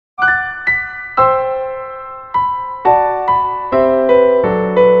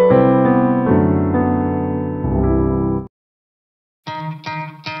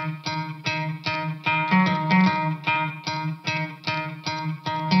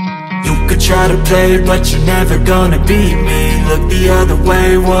try to play, but you're never gonna beat me. Look the other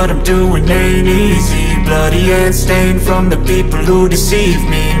way, what I'm doing ain't easy. Bloody hands stained from the people who deceive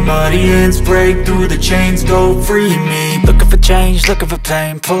me. Muddy hands break through the chains, go free me. Looking for change, looking for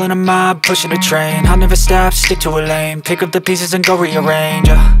pain, pulling a mob, pushing a train. I'll never stop, stick to a lane, pick up the pieces and go rearrange.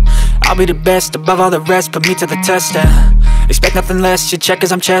 I'll be the best above all the rest, put me to the test and expect nothing less. You check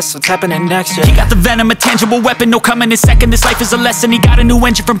as I'm chess, what's happening next? He got the venom, a tangible weapon, no coming in second. This life is a lesson, he got a new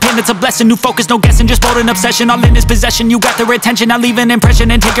engine from pain, it's a blessing. New focus, no guessing, just bold and obsession, all in his possession. You got their attention, I'll leave an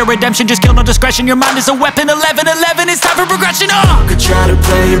impression and take a redemption. Just kill, no discretion, your mind is a weapon. 11-11, it's time for progression. You could try to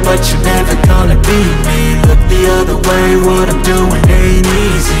play, but you're never gonna beat me. Look the other way, what I'm doing ain't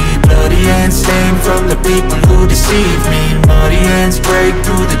easy. Bloody hands stained from the people who deceive me. Muddy hands break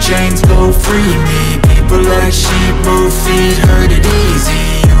through the chains, go free me. People like sheep move feet, hurt it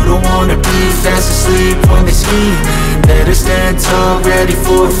easy. You don't wanna be fast asleep when they scheming. Better stand tall, ready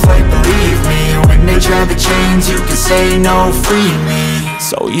for a fight, believe me. When they try the chains, you can say no, free me.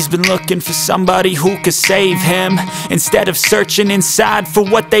 So he's been looking for somebody who could save him, instead of searching inside for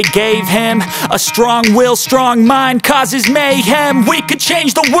what they gave him. A strong will, strong mind causes mayhem. We could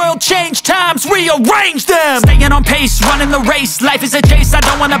change the world, change times, rearrange them. Staying on pace, running the race. Life is a chase, I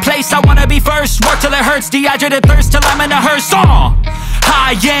don't want a place, I wanna be first. Work till it hurts, dehydrated thirst till I'm in a hearse.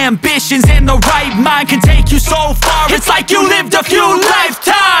 High ambitions and the right mind can take you so far. It's like you lived a few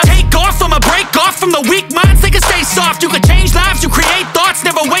lifetimes. Take off from a break off from the weak minds, they can stay soft. You can change lives, you create thoughts,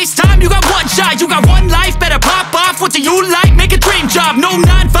 never waste time. You got one shot, you got one life, better pop off. What do you like? Make a dream job. No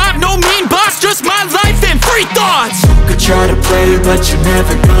 9-5, no mean boss, just my life and free thoughts. You could try to play, but you're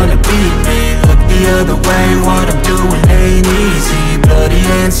never gonna beat me. Look the other way, what I'm doing ain't easy. Bloody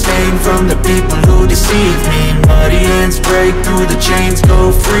hands stained from the people who deceive me. Muddy hands break through the chains,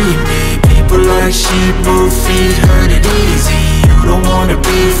 go free me. People like sheep move feet, hurt it easy. You don't wanna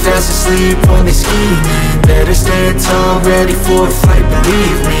be fast asleep when they scheming. Better stand tall, ready for a fight,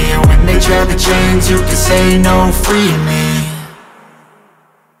 believe me. When they try the chains, you can say no, free me.